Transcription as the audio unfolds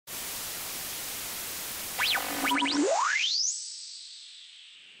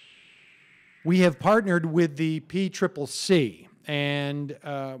We have partnered with the PCCC, and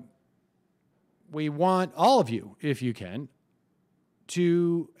we want all of you, if you can,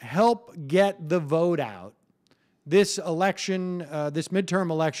 to help get the vote out. This election, this midterm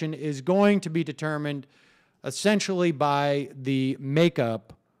election, is going to be determined essentially by the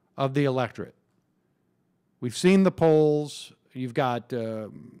makeup of the electorate. We've seen the polls. You've got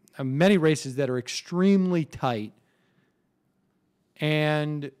many races that are extremely tight,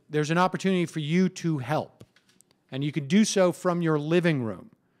 and there's an opportunity for you to help. And you can do so from your living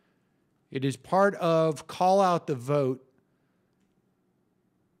room. It is part of Call Out the Vote.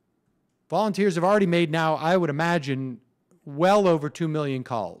 Volunteers have already made now, I would imagine, well over 2 million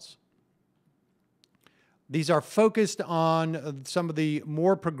calls. These are focused on some of the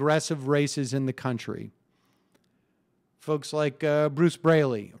more progressive races in the country. Folks like Bruce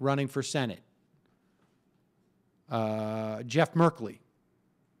Braley running for Senate, Jeff Merkley,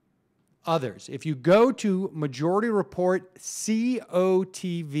 others. If you go to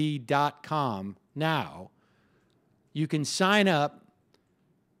MajorityReportCOTV.com now, you can sign up.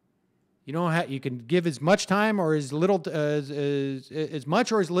 You don't have, you can give as much time or as little as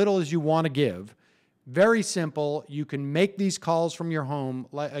much or as little as you want to give. Very simple. You can make these calls from your home,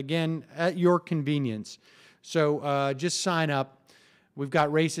 again, at your convenience. So just sign up. We've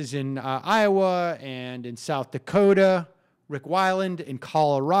got races in Iowa and in South Dakota, Rick Weiland in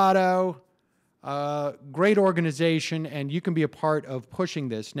Colorado. Great organization, and you can be a part of pushing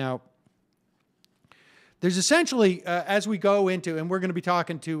this. Now, there's essentially, as we go into, and we're going to be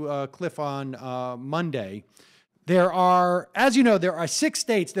talking to Cliff on Monday, there are, as you know, there are 6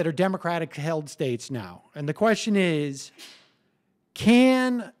 states that are Democratic-held states now. And the question is,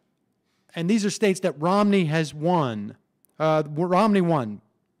 and these are states that Romney has won, Romney won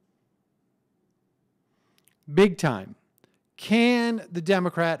big time. Can the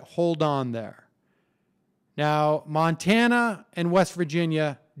Democrat hold on there? Now, Montana and West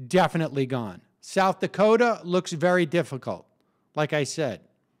Virginia, definitely gone. South Dakota looks very difficult. Like I said,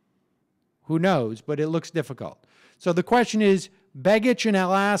 who knows, but it looks difficult. So the question is, Begich in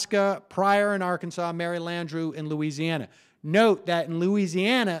Alaska, Pryor in Arkansas, Mary Landrieu in Louisiana. Note that in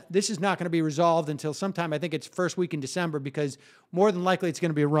Louisiana, this is not going to be resolved until sometime, I think it's first week in December, because more than likely it's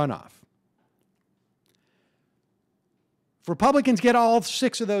going to be a runoff. If Republicans get all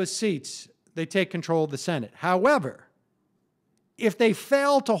 6 of those seats, they take control of the Senate. However, if they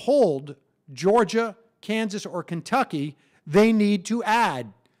fail to hold Georgia, Kansas, or Kentucky, they need to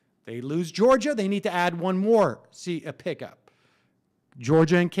add. They lose Georgia, they need to add 1 more seat, a pickup.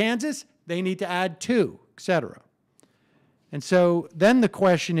 Georgia and Kansas, they need to add 2, etc. And so then the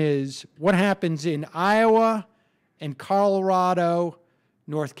question is, what happens in Iowa and Colorado,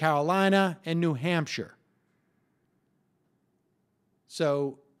 North Carolina, and New Hampshire?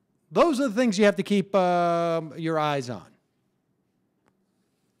 So those are the things you have to keep your eyes on.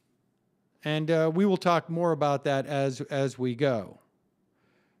 And we will talk more about that as we go.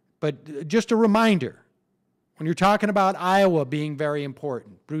 But just a reminder, when you're talking about Iowa being very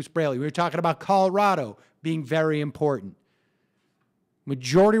important, Bruce Braley, we were talking about Colorado being very important.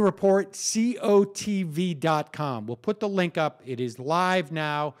 MajorityReportCOTV.com. We'll put the link up. It is live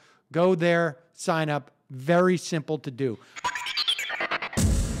now. Go there, sign up. Very simple to do.